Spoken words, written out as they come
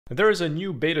There is a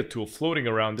new beta tool floating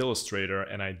around Illustrator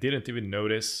and I didn't even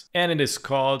notice. And it is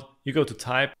called, you go to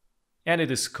type, and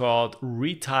it is called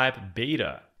ReType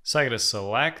Beta. So I'm gonna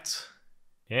select,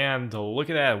 and look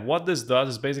at that. What this does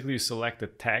is basically you select a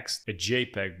text, a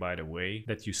JPEG by the way,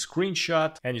 that you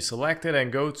screenshot, and you select it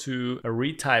and go to a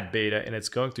ReType Beta, and it's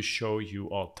going to show you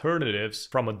alternatives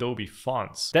from Adobe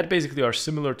fonts that basically are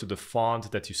similar to the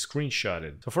font that you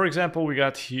screenshotted. So for example, we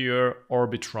got here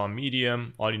Orbitron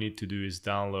Medium. All you need to do is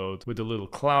download with the little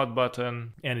cloud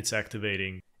button, and it's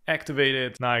activating.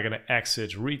 Activated. Now I'm gonna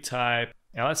exit ReType,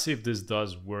 and let's see if this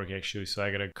does work actually. So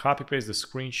I gotta copy paste the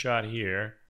screenshot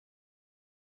here.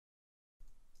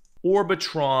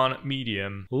 Orbitron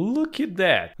Medium. Look at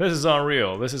that. This is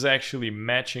unreal. This is actually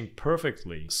matching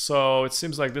perfectly. So it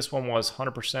seems like this one was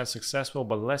 100% successful,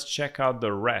 but let's check out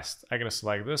the rest. I'm gonna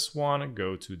select this one,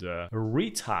 go to the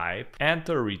ReType,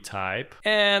 enter ReType,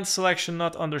 and selection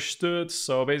not understood.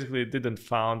 So basically it didn't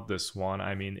found this one.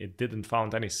 I mean, it didn't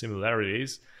found any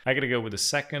similarities. I gotta go with the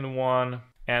second one.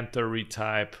 Enter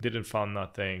ReType, didn't found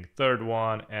nothing. Third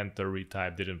one, enter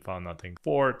ReType, didn't found nothing.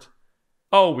 Fourth,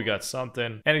 oh, we got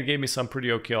something, and it gave me some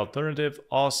pretty okay alternative.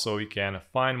 Also, you can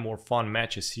find more font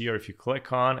matches here if you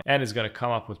click on, and it's gonna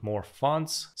come up with more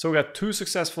fonts. So we got 2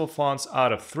 successful fonts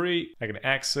out of 3. I can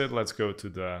exit, let's go to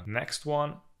the next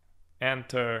one.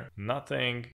 Enter,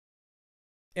 nothing.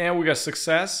 And we got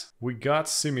success. We got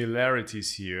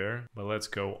similarities here, but let's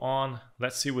go on.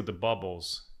 Let's see with the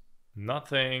bubbles.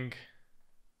 Nothing.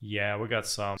 Yeah, we got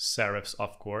some serifs,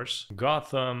 of course.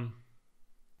 Gotham.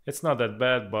 It's not that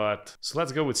bad, but... So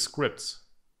let's go with scripts.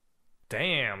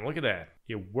 Damn, look at that.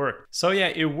 It worked. So yeah,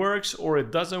 it works or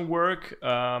it doesn't work.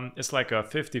 It's like a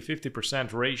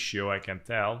 50-50% ratio, I can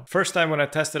tell. First time when I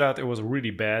tested out, it was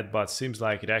really bad, but seems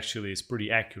like it actually is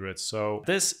pretty accurate. So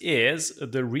this is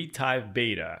the ReType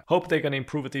Beta. Hope they're gonna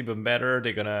improve it even better.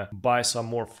 They're gonna buy some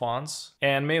more fonts.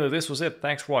 And mainly this was it.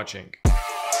 Thanks for watching.